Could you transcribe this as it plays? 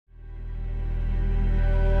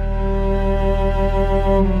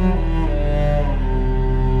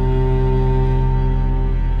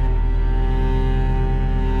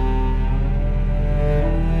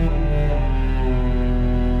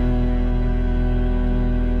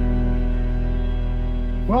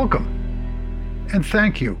Welcome, and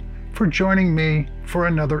thank you for joining me for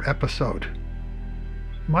another episode.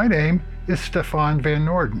 My name is Stefan Van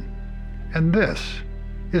Noorden, and this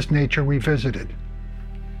is Nature Revisited.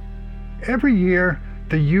 Every year,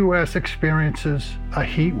 the U.S. experiences a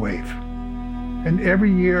heat wave, and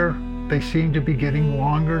every year they seem to be getting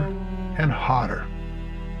longer and hotter.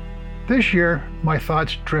 This year, my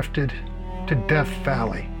thoughts drifted to Death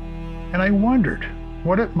Valley, and I wondered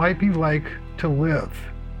what it might be like to live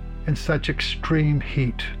in such extreme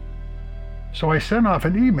heat. So I sent off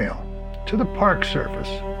an email to the Park Service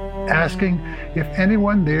asking if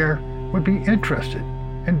anyone there would be interested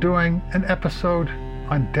in doing an episode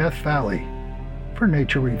on Death Valley for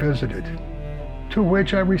Nature Revisited, to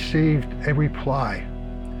which I received a reply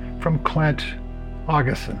from Clint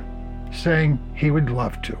Augustin saying he would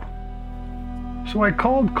love to. So I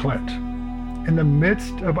called Clint in the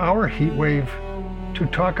midst of our heat wave to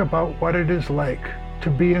talk about what it is like to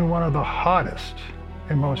be in one of the hottest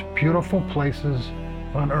and most beautiful places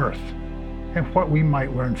on Earth, and what we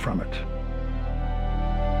might learn from it.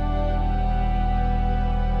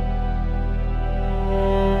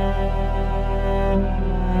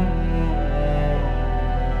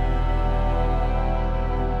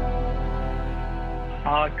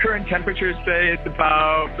 Current temperatures say it's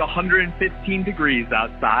about 115 degrees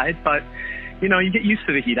outside, but, you get used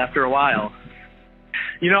to the heat after a while.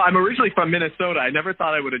 I'm originally from Minnesota. I never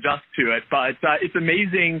thought I would adjust to it, but it's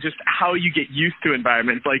amazing just how you get used to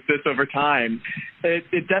environments like this over time.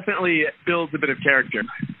 It definitely builds a bit of character.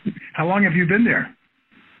 How long have you been there?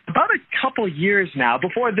 About a couple years now.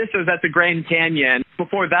 Before this, it was at the Grand Canyon.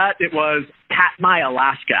 Before that, it was Katmai,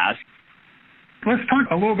 Alaska. Let's talk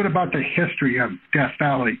a little bit about the history of Death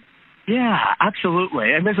Valley. Yeah,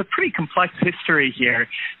 absolutely. And there's a pretty complex history here.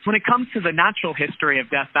 When it comes to the natural history of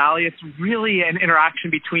Death Valley, it's really an interaction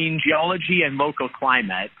between geology and local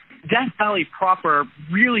climate. Death Valley proper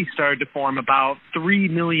really started to form about 3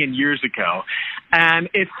 million years ago, and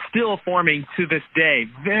it's still forming to this day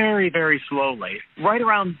very, very slowly. Right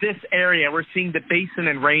around this area, we're seeing the basin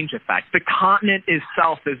and range effect. The continent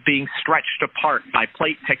itself is being stretched apart by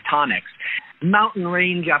plate tectonics. Mountain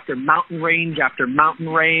range after mountain range after mountain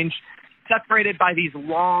range, separated by these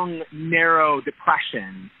long, narrow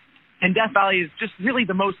depressions. And Death Valley is just really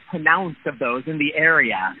the most pronounced of those in the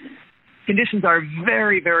area. Conditions are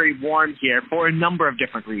very, very warm here for a number of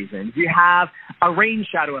different reasons. You have a rain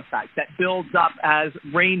shadow effect that builds up as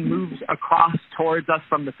rain moves across towards us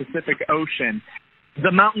from the Pacific Ocean.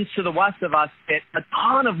 The mountains to the west of us get a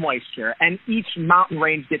ton of moisture, and each mountain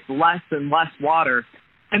range gets less and less water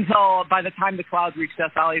until by the time the clouds reach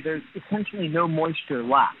Death Valley, there's essentially no moisture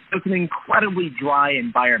left. So it's an incredibly dry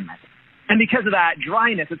environment. And because of that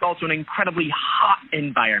dryness, it's also an incredibly hot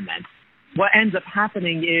environment. What ends up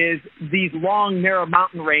happening is these long, narrow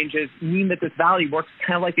mountain ranges mean that this valley works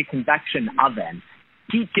kind of like a convection oven.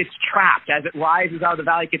 Heat gets trapped as it rises out of the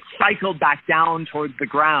valley, it gets cycled back down towards the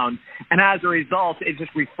ground. And as a result, it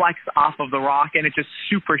just reflects off of the rock and it just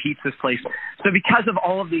superheats this place. So because of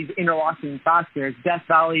all of these interlocking factors, Death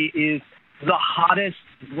Valley is the hottest,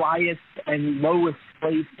 driest, and lowest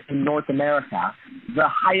place in North America. The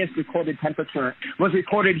highest recorded temperature was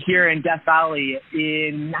recorded here in Death Valley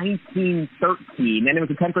in 1913, and it was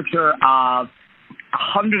a temperature of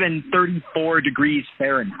 134 degrees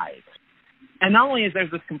Fahrenheit. And not only is there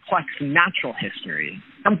this complex natural history,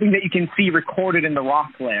 something that you can see recorded in the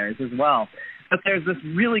rock layers as well, but there's this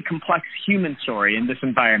really complex human story in this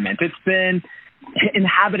environment. It's been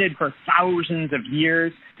inhabited for thousands of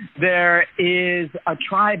years. There is a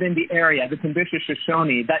tribe in the area, the Timbisha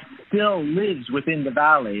Shoshone, that still lives within the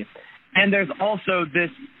valley. And there's also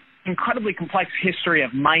this incredibly complex history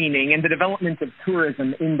of mining and the development of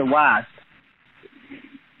tourism in the West.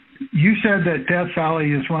 You said that Death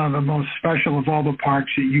Valley is one of the most special of all the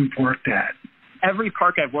parks that you've worked at. Every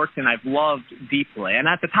park I've worked in, I've loved deeply. And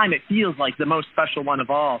at the time, it feels like the most special one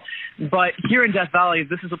of all. But here in Death Valley,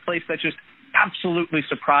 this is a place that just absolutely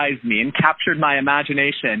surprised me and captured my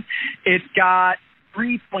imagination. It's got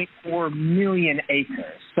 3.4 million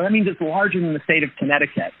acres. So that means it's larger than the state of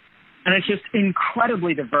Connecticut. And it's just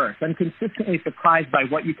incredibly diverse. I'm consistently surprised by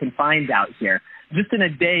what you can find out here. Just in a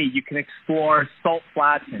day, you can explore salt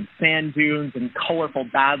flats and sand dunes and colorful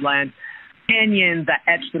badlands, canyons that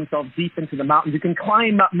etch themselves deep into the mountains. You can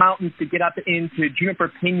climb up mountains to get up into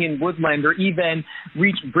juniper pinyon woodland or even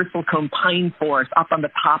reach bristlecone pine forest up on the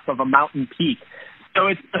top of a mountain peak. So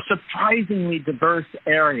it's a surprisingly diverse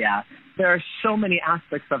area. There are so many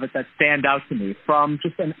aspects of it that stand out to me, from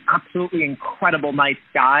just an absolutely incredible night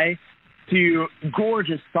sky to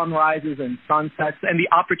gorgeous sunrises and sunsets and the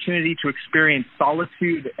opportunity to experience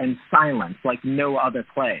solitude and silence like no other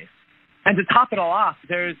place. And to top it all off,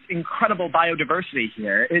 there's incredible biodiversity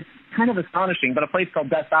here. It's kind of astonishing, but a place called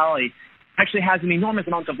Death Valley actually has an enormous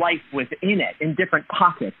amount of life within it in different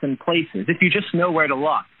pockets and places, if you just know where to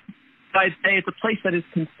look. So I'd say it's a place that is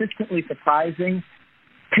consistently surprising,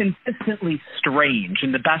 consistently strange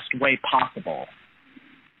in the best way possible.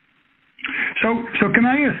 So can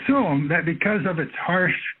I assume that because of its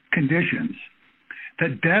harsh conditions,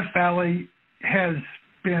 that Death Valley has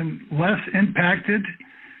been less impacted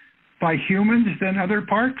by humans than other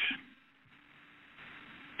parks?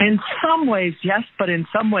 In some ways, yes, but in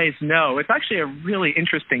some ways, no. It's actually a really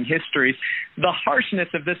interesting history. The harshness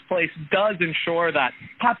of this place does ensure that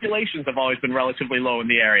populations have always been relatively low in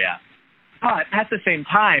the area. But at the same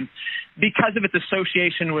time, because of its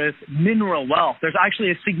association with mineral wealth, there's actually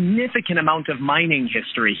a significant amount of mining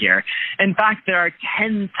history here. In fact, there are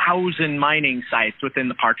 10,000 mining sites within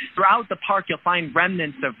the park. Throughout the park, you'll find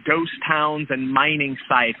remnants of ghost towns and mining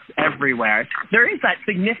sites everywhere. There is that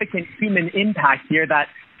significant human impact here that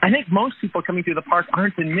I think most people coming through the park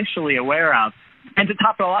aren't initially aware of. And to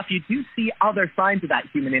top it all off, you do see other signs of that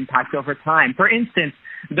human impact over time. For instance,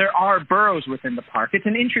 there are burrows within the park. It's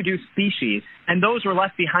an introduced species, and those were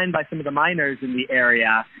left behind by some of the miners in the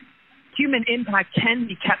area. Human impact can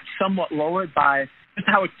be kept somewhat lowered by just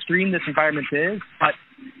how extreme this environment is, but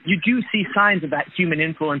you do see signs of that human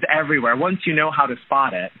influence everywhere once you know how to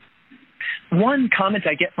spot it. One comment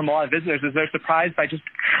I get from a lot of visitors is they're surprised by just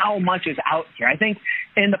how much is out here. I think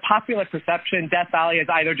in the popular perception, Death Valley is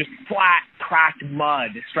either just flat, cracked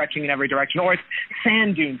mud stretching in every direction, or it's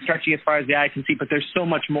sand dunes stretching as far as the eye can see, but there's so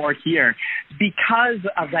much more here. Because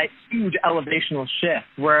of that huge elevational shift,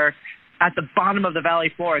 where at the bottom of the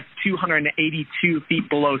valley floor, it's 282 feet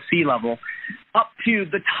below sea level, up to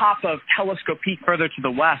the top of Telescope Peak further to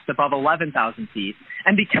the west, above 11,000 feet.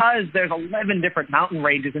 And because there's 11 different mountain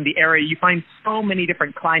ranges in the area, you find so many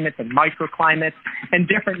different climates and microclimates and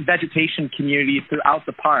different vegetation communities throughout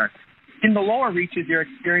the park. In the lower reaches, you're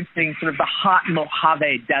experiencing sort of the hot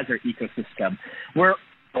Mojave Desert ecosystem, where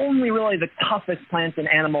only really the toughest plants and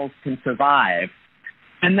animals can survive.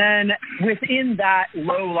 And then within that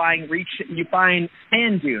low-lying reach, you find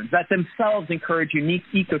sand dunes that themselves encourage unique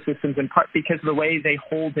ecosystems, in part because of the way they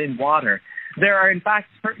hold in water. There are, in fact,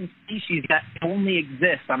 certain species that only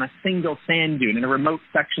exist on a single sand dune in a remote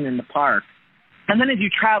section in the park. And then as you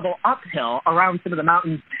travel uphill around some of the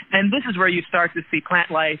mountains, and this is where you start to see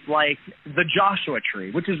plant life like the Joshua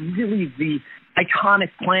tree, which is really the iconic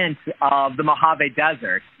plant of the Mojave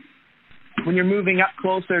Desert. When you're moving up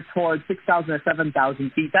closer towards 6,000 or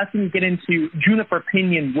 7,000 feet, that's when you get into juniper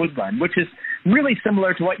pinyon woodland, which is really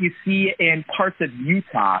similar to what you see in parts of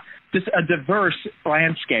Utah, just a diverse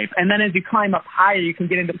landscape. And then as you climb up higher, you can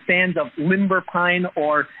get into stands of limber pine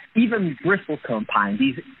or even bristlecone pine,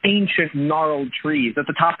 these ancient gnarled trees at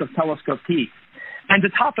the top of Telescope Peak. And to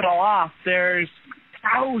top it all off, there's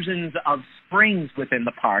thousands of springs within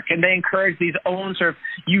the park, and they encourage these own sort of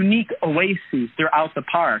unique oases throughout the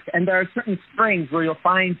park. And there are certain springs where you'll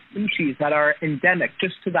find species that are endemic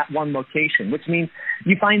just to that one location, which means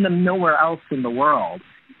you find them nowhere else in the world.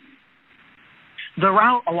 The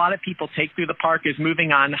route a lot of people take through the park is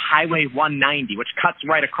moving on Highway 190, which cuts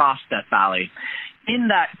right across Death Valley. In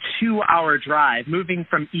that 2-hour drive, moving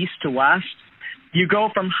from east to west, you go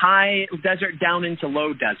from high desert down into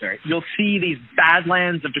low desert. You'll see these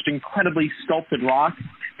badlands of just incredibly sculpted rock.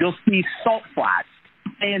 You'll see salt flats,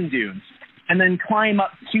 sand dunes, and then climb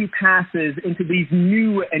up 2 passes into these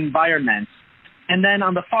new environments. And then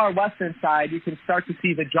on the far western side, you can start to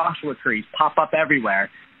see the Joshua trees pop up everywhere.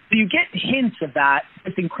 So you get hints of that,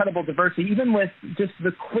 this incredible diversity, even with just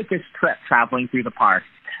the quickest trip traveling through the park.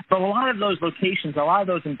 But a lot of those locations, a lot of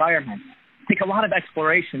those environments, take a lot of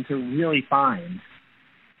exploration to really find.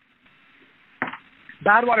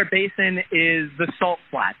 Badwater Basin is the salt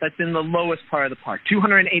flat that's in the lowest part of the park,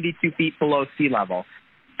 282 feet below sea level.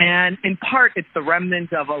 And in part, it's the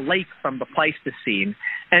remnant of a lake from the Pleistocene,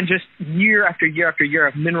 and just year after year after year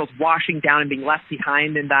of minerals washing down and being left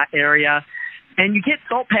behind in that area. And you get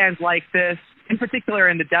salt pans like this, in particular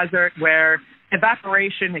in the desert, where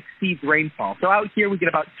evaporation exceeds rainfall. So out here, we get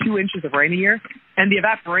about 2 inches of rain a year, and the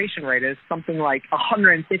evaporation rate is something like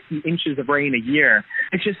 150 inches of rain a year.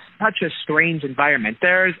 It's just such a strange environment.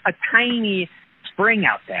 There's a tiny spring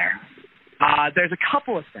out there. There's a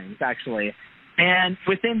couple of things, actually. And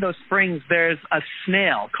within those springs, there's a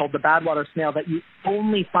snail called the Badwater snail that you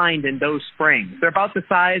only find in those springs. They're about the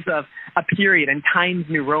size of a period in Times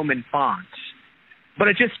New Roman font. But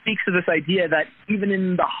it just speaks to this idea that even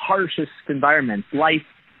in the harshest environments, life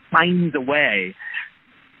finds a way.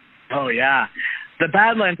 Oh, yeah. The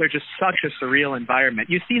Badlands are just such a surreal environment.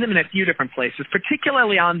 You see them in a few different places,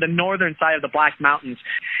 particularly on the northern side of the Black Mountains.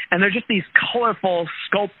 And they're just these colorful,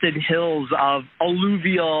 sculpted hills of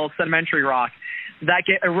alluvial sedimentary rock that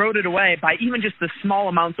get eroded away by even just the small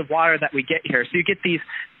amounts of water that we get here. So you get these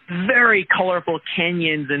very colorful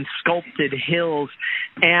canyons and sculpted hills,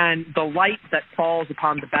 and the light that falls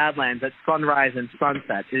upon the Badlands at sunrise and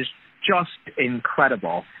sunset is just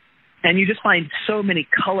incredible. And you just find so many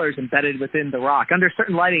colors embedded within the rock. Under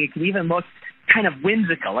certain lighting, it can even look kind of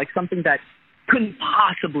whimsical, like something that couldn't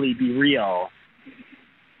possibly be real.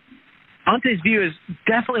 Ante's View is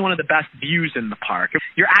definitely one of the best views in the park.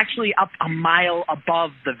 You're actually up a mile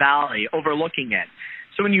above the valley, overlooking it.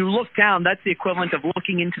 So when you look down, that's the equivalent of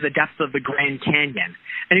looking into the depths of the Grand Canyon.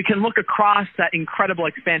 And you can look across that incredible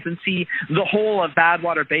expanse and see the whole of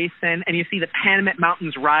Badwater Basin, and you see the Panamint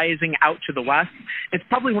Mountains rising out to the west. It's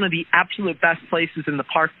probably one of the absolute best places in the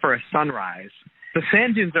park for a sunrise. The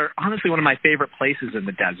sand dunes are honestly one of my favorite places in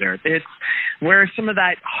the desert. It's where some of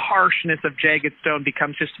that harshness of jagged stone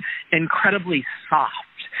becomes just incredibly soft.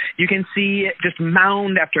 You can see just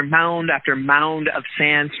mound after mound after mound of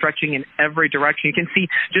sand stretching in every direction. You can see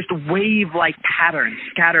just wave-like patterns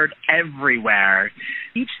scattered everywhere.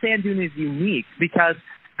 Each sand dune is unique because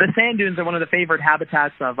the sand dunes are one of the favorite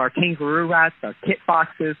habitats of our kangaroo rats, our kit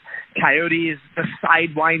foxes, coyotes, the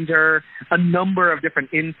sidewinder, a number of different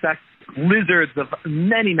insects, lizards of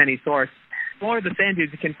many, many sorts. Explore the sand dunes,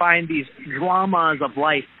 you can find these dramas of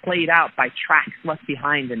life played out by tracks left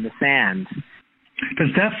behind in the sand.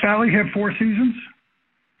 Does Death Valley have 4 seasons?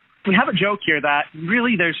 We have a joke here that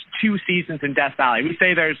really there's 2 seasons in Death Valley. We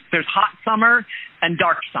say there's hot summer and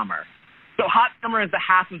dark summer. So hot summer is the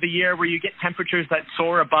half of the year where you get temperatures that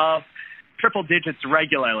soar above triple digits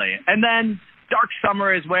regularly. And then dark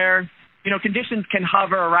summer is where, conditions can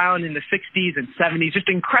hover around in the 60s and 70s, just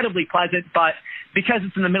incredibly pleasant. But because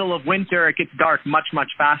it's in the middle of winter, it gets dark much,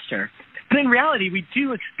 much faster. But in reality, we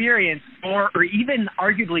do experience 4 or even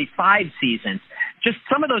arguably 5 seasons. Just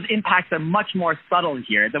some of those impacts are much more subtle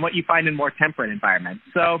here than what you find in more temperate environments.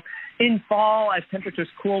 So in fall, as temperatures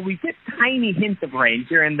cool, we get tiny hints of rain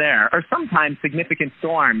here and there, or sometimes significant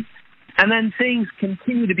storms. And then things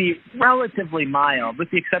continue to be relatively mild,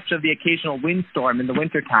 with the exception of the occasional windstorm in the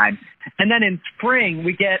wintertime. And then in spring,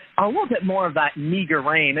 we get a little bit more of that meager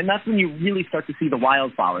rain, and that's when you really start to see the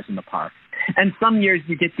wildflowers in the park. And some years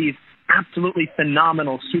you get these absolutely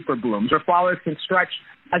phenomenal super blooms, where flowers can stretch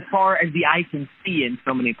as far as the eye can see in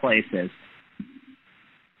so many places.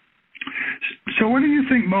 So what do you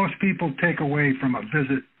think most people take away from a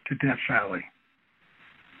visit to Death Valley?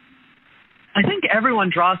 I think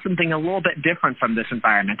everyone draws something a little bit different from this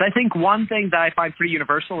environment. I think one thing that I find pretty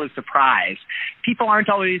universal is surprise. People aren't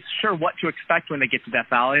always sure what to expect when they get to Death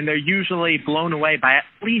Valley, and they're usually blown away by at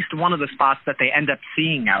least one of the spots that they end up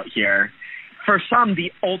seeing out here. For some,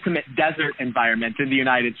 the ultimate desert environment in the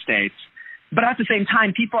United States. But at the same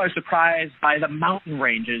time, people are surprised by the mountain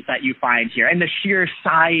ranges that you find here and the sheer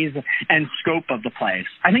size and scope of the place.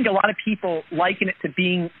 I think a lot of people liken it to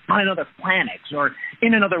being on another planet or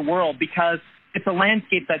in another world because it's a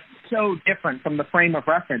landscape that's so different from the frame of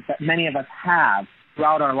reference that many of us have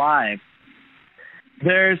throughout our lives.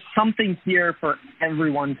 There's something here for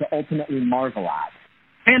everyone to ultimately marvel at.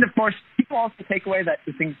 And, of course, people also take away that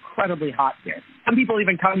it's incredibly hot here. Some people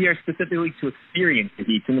even come here specifically to experience the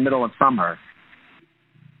heat in the middle of summer.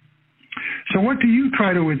 So what do you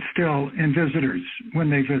try to instill in visitors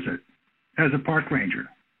when they visit as a park ranger?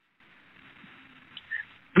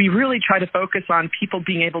 We really try to focus on people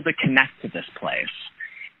being able to connect to this place.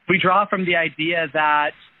 We draw from the idea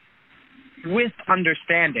that with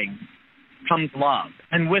understanding comes love,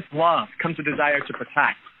 and with love comes a desire to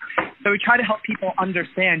protect. So we try to help people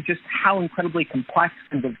understand just how incredibly complex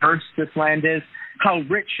and diverse this land is, how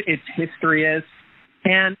rich its history is,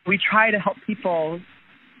 and we try to help people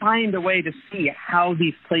find a way to see how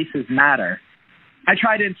these places matter. I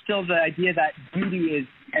try to instill the idea that beauty is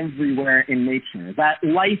everywhere in nature, that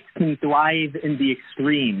life can thrive in the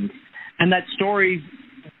extremes, and that stories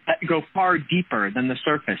that go far deeper than the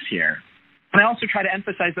surface here. And I also try to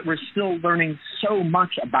emphasize that we're still learning so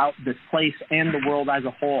much about this place and the world as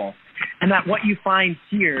a whole, and that what you find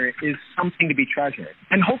here is something to be treasured.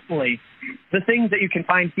 And hopefully, the things that you can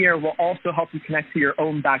find here will also help you connect to your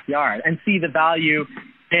own backyard and see the value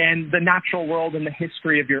in the natural world and the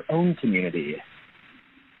history of your own community.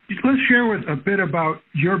 Let's share a bit about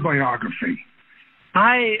your biography.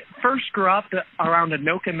 I first grew up around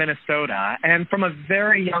Anoka, Minnesota, and from a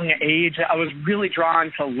very young age, I was really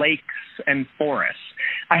drawn to lakes and forests.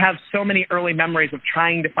 I have so many early memories of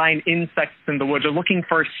trying to find insects in the woods or looking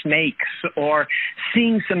for snakes or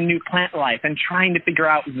seeing some new plant life and trying to figure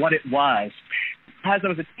out what it was. As I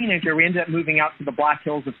was a teenager, we ended up moving out to the Black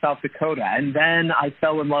Hills of South Dakota, and then I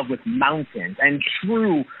fell in love with mountains and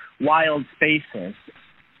true wild spaces.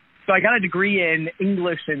 So I got a degree in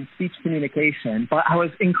English and speech communication, but I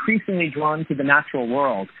was increasingly drawn to the natural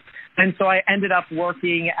world. And so I ended up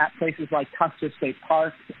working at places like Custer State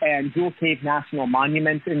Park and Jewel Cave National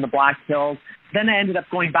Monument in the Black Hills. Then I ended up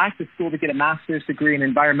going back to school to get a master's degree in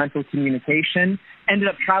environmental communication. Ended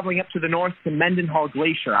up traveling up to the north to Mendenhall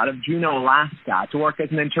Glacier out of Juneau, Alaska, to work as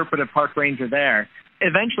an interpretive park ranger there.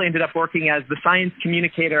 Eventually ended up working as the science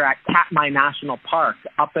communicator at Katmai National Park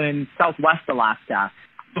up in southwest Alaska,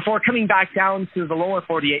 before coming back down to the lower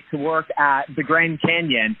 48 to work at the Grand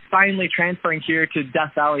Canyon, finally transferring here to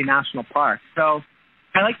Death Valley National Park. So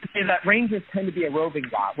I like to say that rangers tend to be a roving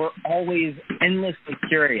lot. We're always endlessly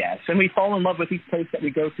curious, and we fall in love with each place that we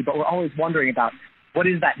go to, but we're always wondering about what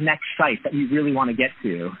is that next site that we really want to get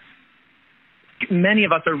to. Many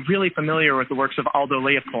of us are really familiar with the works of Aldo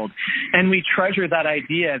Leopold, and we treasure that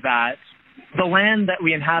idea that the land that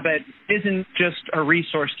we inhabit isn't just a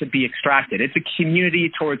resource to be extracted. It's a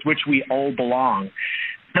community towards which we all belong.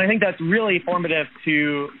 And I think that's really formative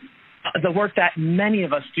to the work that many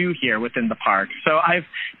of us do here within the park. So I've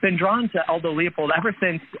been drawn to Aldo Leopold ever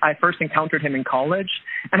since I first encountered him in college,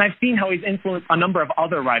 and I've seen how he's influenced a number of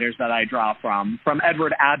other writers that I draw from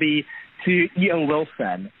Edward Abbey to E.O.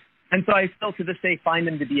 Wilson. And so I still to this day find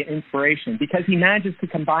him to be an inspiration because he manages to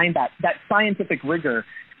combine that scientific rigor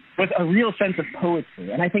with a real sense of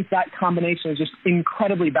poetry. And I think that combination is just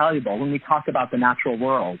incredibly valuable when we talk about the natural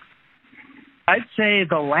world. I'd say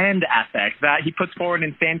the land ethic that he puts forward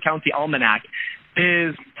in Fan County Almanac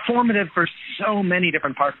is formative for so many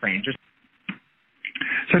different park rangers.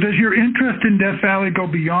 So does your interest in Death Valley go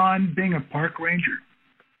beyond being a park ranger?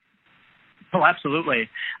 Oh, absolutely.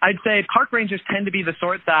 I'd say park rangers tend to be the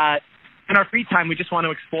sort that in our free time, we just want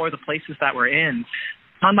to explore the places that we're in.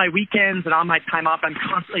 On my weekends and on my time off, I'm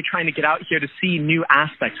constantly trying to get out here to see new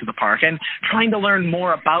aspects of the park and trying to learn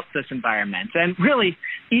more about this environment. And really,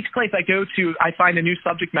 each place I go to, I find a new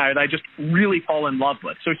subject matter that I just really fall in love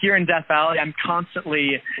with. So here in Death Valley, I'm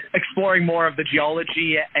constantly exploring more of the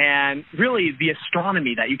geology and really the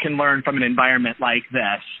astronomy that you can learn from an environment like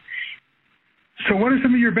this. So what are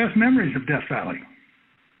some of your best memories of Death Valley?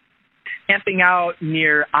 Camping out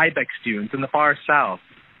near Ibex Dunes in the far south.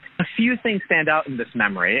 A few things stand out in this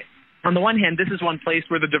memory. On the one hand, this is one place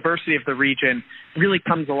where the diversity of the region really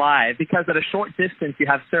comes alive because at a short distance you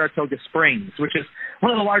have Saratoga Springs, which is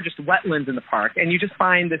one of the largest wetlands in the park, and you just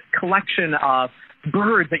find this collection of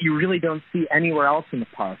birds that you really don't see anywhere else in the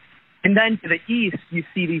park. And then to the east, you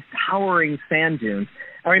see these towering sand dunes.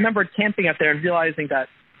 I remember camping up there and realizing that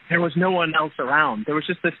there was no one else around. There was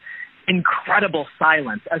just this incredible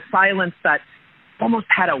silence, a silence that almost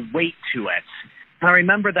had a weight to it. And I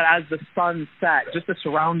remember that as the sun set, just the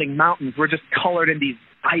surrounding mountains were just colored in these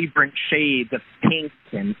vibrant shades of pink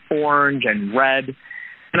and orange and red.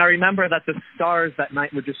 And I remember that the stars that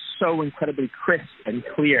night were just so incredibly crisp and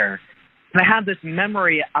clear. And I have this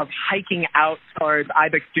memory of hiking out towards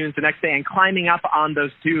Ibex Dunes the next day and climbing up on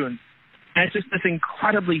those dunes. And it's just this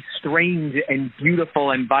incredibly strange and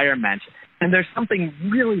beautiful environment. And there's something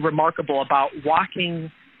really remarkable about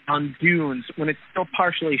walking on dunes when it's still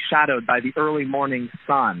partially shadowed by the early morning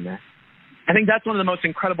sun. I think that's one of the most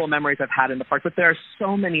incredible memories I've had in the park, but there are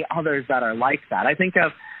so many others that are like that. I think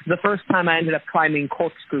of the first time I ended up climbing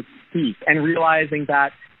Corkscrew Peak and realizing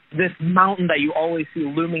that this mountain that you always see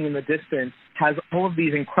looming in the distance has all of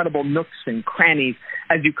these incredible nooks and crannies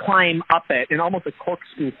as you climb up it in almost a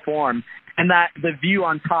corkscrew form, and that the view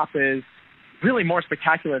on top is really more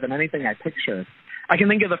spectacular than anything I pictured. I can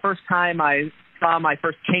think of the first time I saw my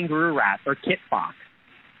first kangaroo rat or kit fox.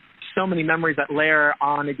 So many memories that layer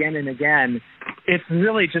on again and again. It's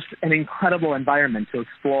really just an incredible environment to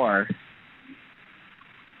explore.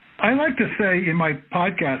 I like to say in my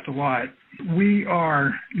podcast a lot, we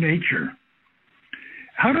are nature.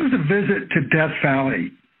 How does a visit to Death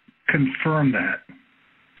Valley confirm that?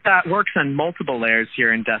 That works on multiple layers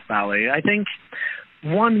here in Death Valley. I think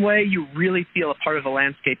one way you really feel a part of the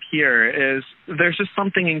landscape here is there's just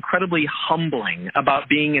something incredibly humbling about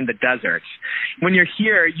being in the desert. When you're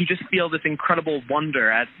here, you just feel this incredible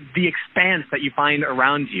wonder at the expanse that you find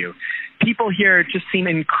around you. People here just seem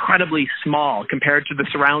incredibly small compared to the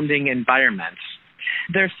surrounding environment.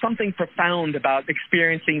 There's something profound about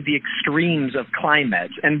experiencing the extremes of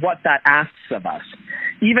climate and what that asks of us.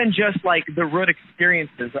 Even just like the root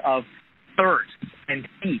experiences of thirst and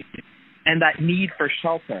heat and that need for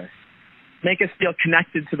shelter. make us feel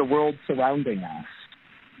connected to the world surrounding us.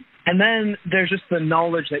 And then there's just the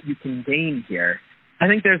knowledge that you can gain here. I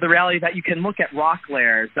think there's the reality that you can look at rock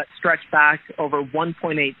layers that stretch back over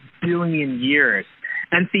 1.8 billion years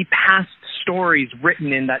and see past stories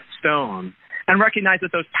written in that stone and recognize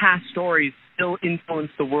that those past stories still influence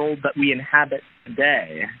the world that we inhabit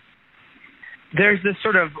today. There's this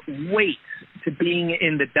sort of weight to being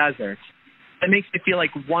in the desert that makes you feel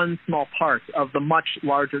like one small part of the much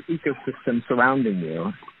larger ecosystem surrounding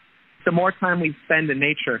you. The more time we spend in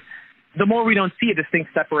nature, the more we don't see a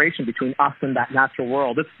distinct separation between us and that natural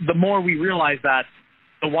world. The more we realize that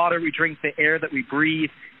the water we drink, the air that we breathe,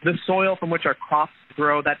 the soil from which our crops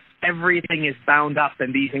grow, that everything is bound up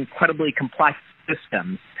in these incredibly complex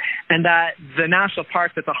systems, and that the national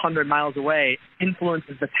park that's 100 miles away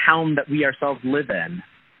influences the town that we ourselves live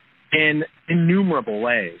in innumerable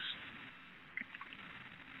ways.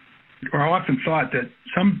 I often thought that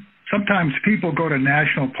sometimes people go to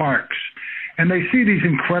national parks and they see these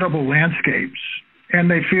incredible landscapes and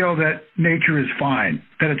they feel that nature is fine,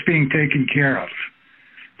 that it's being taken care of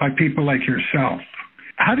by people like yourself.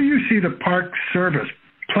 How do you see the Park Service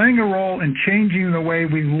playing a role in changing the way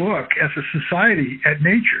we look as a society at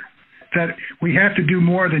nature, that we have to do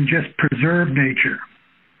more than just preserve nature?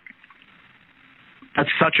 That's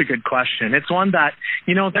such a good question. It's one that,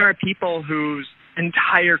 there are people whose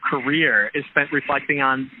entire career is spent reflecting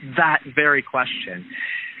on that very question.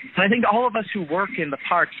 And I think all of us who work in the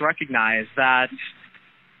parks recognize that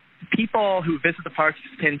people who visit the parks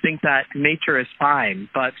can think that nature is fine,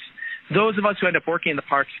 but those of us who end up working in the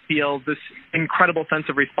parks feel this incredible sense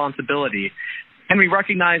of responsibility, and we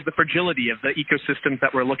recognize the fragility of the ecosystems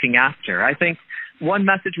that we're looking after. I think one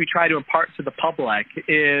message we try to impart to the public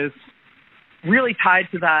is really tied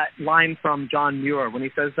to that line from John Muir when he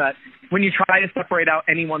says that when you try to separate out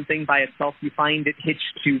any one thing by itself, you find it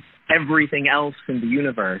hitched to everything else in the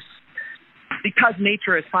universe. Because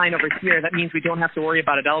nature is fine over here, that means we don't have to worry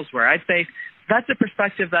about it elsewhere. I'd say that's a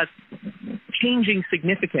perspective that's changing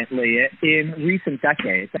significantly in recent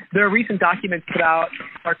decades. There are recent documents put out by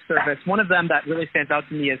the Park Service. One of them that really stands out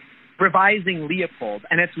to me is Revising Leopold,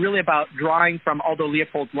 and it's really about drawing from Aldo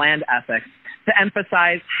Leopold's land ethics to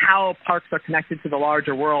emphasize how parks are connected to the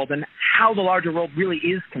larger world and how the larger world really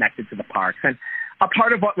is connected to the parks. And a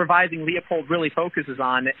part of what Revising Leopold really focuses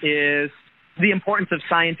on is the importance of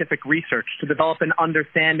scientific research to develop an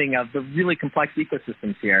understanding of the really complex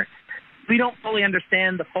ecosystems here. We don't fully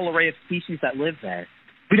understand the full array of species that live there.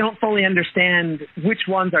 We don't fully understand which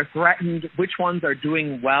ones are threatened, which ones are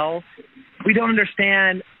doing well. We don't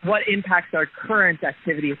understand what impacts our current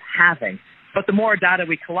activity is having. But the more data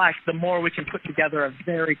we collect, the more we can put together a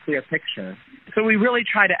very clear picture. So we really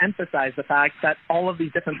try to emphasize the fact that all of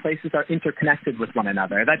these different places are interconnected with one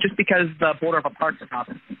another, that just because the border of a park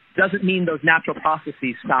stops doesn't mean those natural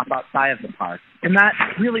processes stop outside of the park. And that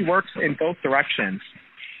really works in both directions,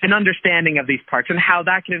 an understanding of these parks and how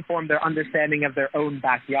that can inform their understanding of their own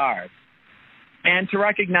backyard. And to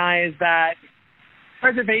recognize that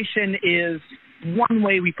preservation is one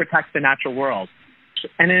way we protect the natural world,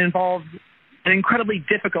 and it involves an incredibly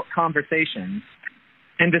difficult conversations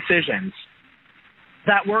and decisions.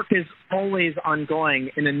 That work is always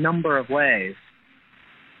ongoing in a number of ways.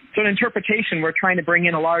 So in interpretation, we're trying to bring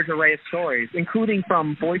in a large array of stories, including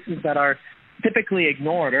from voices that are typically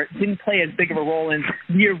ignored or didn't play as big of a role in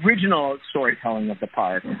the original storytelling of the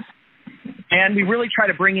park. And we really try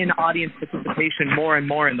to bring in audience participation more and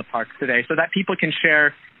more in the parks today so that people can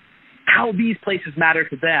share how these places matter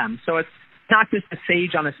to them. So it's not just a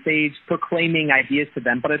sage on a stage proclaiming ideas to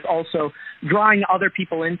them, but it's also drawing other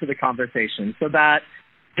people into the conversation so that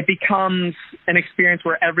it becomes an experience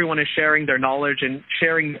where everyone is sharing their knowledge and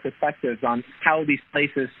sharing perspectives on how these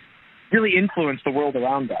places really influence the world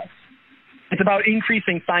around us. It's about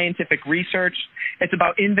increasing scientific research. It's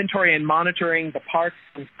about inventory and monitoring the parks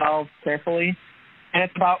themselves carefully. And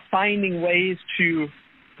it's about finding ways to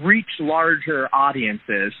reach larger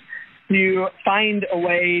audiences, to find a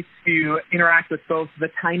way to interact with both the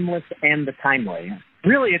timeless and the timely.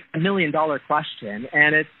 Really, it's a $1 million question,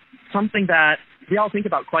 and it's something that we all think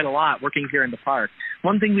about quite a lot working here in the park.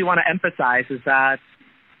 One thing we want to emphasize is that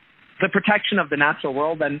the protection of the natural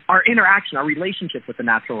world and our interaction, our relationship with the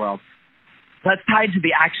natural world, that's tied to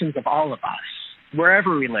the actions of all of us,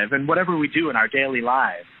 wherever we live and whatever we do in our daily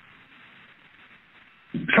lives.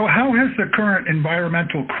 So how has the current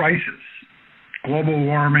environmental crisis, global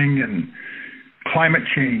warming and climate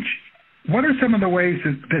change, what are some of the ways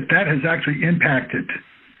that has actually impacted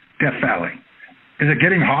Death Valley? Is it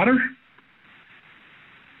getting hotter?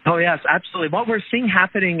 Oh, yes, absolutely. What we're seeing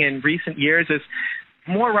happening in recent years is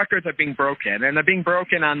more records are being broken, and they're being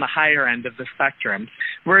broken on the higher end of the spectrum.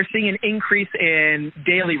 We're seeing an increase in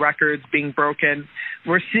daily records being broken.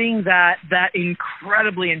 We're seeing that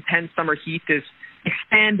incredibly intense summer heat is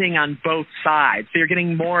expanding on both sides. So you're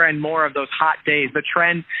getting more and more of those hot days. The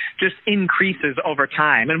trend just increases over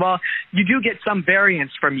time. And while you do get some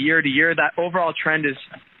variance from year to year, that overall trend is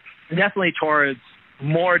definitely towards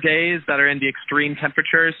more days that are in the extreme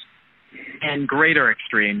temperatures and greater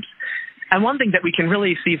extremes. And one thing that we can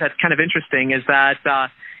really see that's kind of interesting is that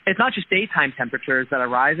it's not just daytime temperatures that are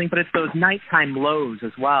rising, but it's those nighttime lows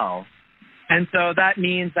as well. And so that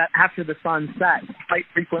means that after the sun sets, quite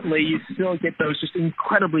frequently you still get those just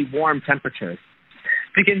incredibly warm temperatures.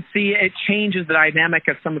 You can see it changes the dynamic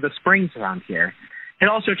of some of the springs around here. It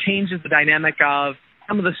also changes the dynamic of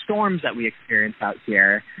some of the storms that we experience out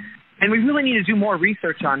here. And we really need to do more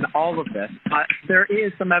research on all of this. But there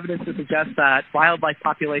is some evidence to suggest that wildlife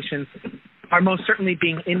populations are most certainly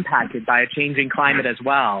being impacted by a changing climate as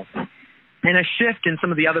well, and a shift in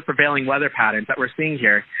some of the other prevailing weather patterns that we're seeing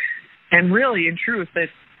here. And really, in truth,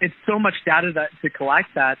 it's so much data to collect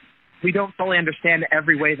that we don't fully understand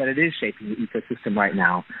every way that it is shaping the ecosystem right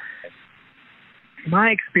now. My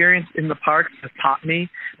experience in the parks has taught me,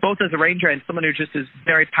 both as a ranger and someone who just is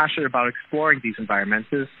very passionate about exploring these environments,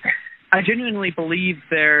 is I genuinely believe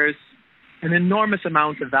there's an enormous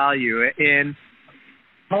amount of value in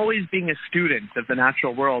always being a student of the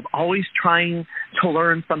natural world, always trying to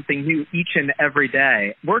learn something new each and every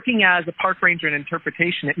day. Working as a park ranger in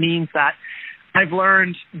interpretation, it means that I've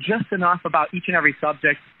learned just enough about each and every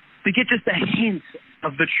subject to get just a hint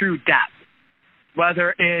of the true depth,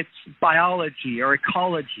 whether it's biology or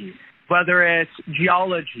ecology, whether it's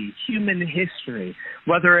geology, human history,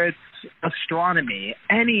 whether it's astronomy,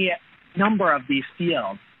 any number of these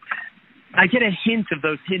fields. I get a hint of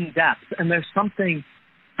those hidden depths, and there's something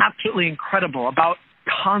absolutely incredible about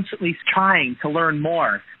constantly trying to learn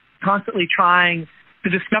more, constantly trying to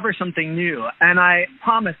discover something new. And I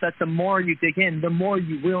promise that the more you dig in, the more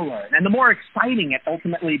you will learn, and the more exciting it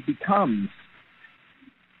ultimately becomes.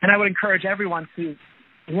 And I would encourage everyone to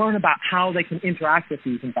learn about how they can interact with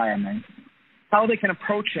these environments, how they can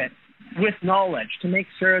approach it with knowledge to make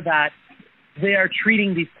sure that they are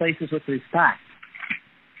treating these places with respect.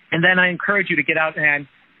 And then I encourage you to get out and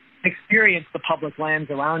experience the public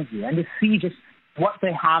lands around you and to see just what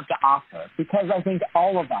they have to offer, because I think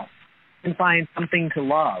all of us can find something to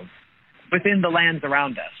love within the lands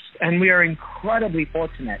around us. And we are incredibly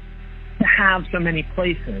fortunate to have so many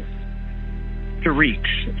places to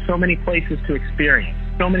reach, so many places to experience,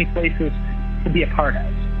 so many places to be a part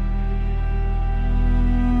of.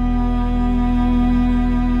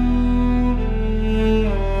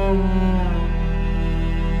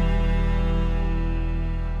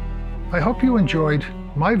 I hope you enjoyed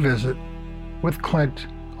my visit with Clint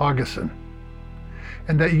Augusson,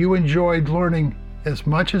 and that you enjoyed learning as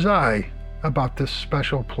much as I about this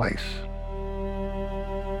special place.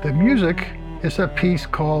 The music is a piece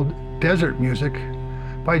called Desert Music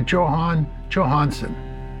by Johan Johansson.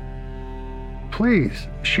 Please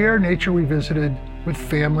share Nature Revisited with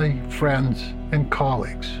family, friends, and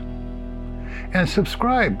colleagues. And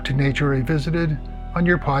subscribe to Nature Revisited on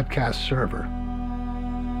your podcast server.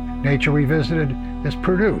 Nature Revisited is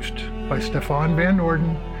produced by Stefan Van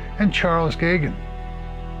Norden and Charles Gagan.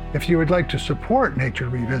 If you would like to support Nature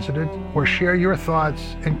Revisited or share your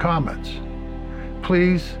thoughts and comments,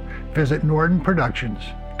 please visit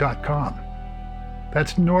NordenProductions.com.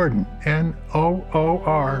 That's Norden, Noorden,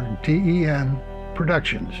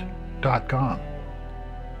 Productions.com.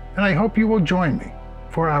 And I hope you will join me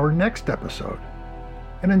for our next episode.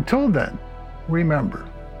 And until then, remember,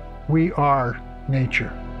 we are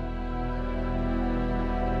nature.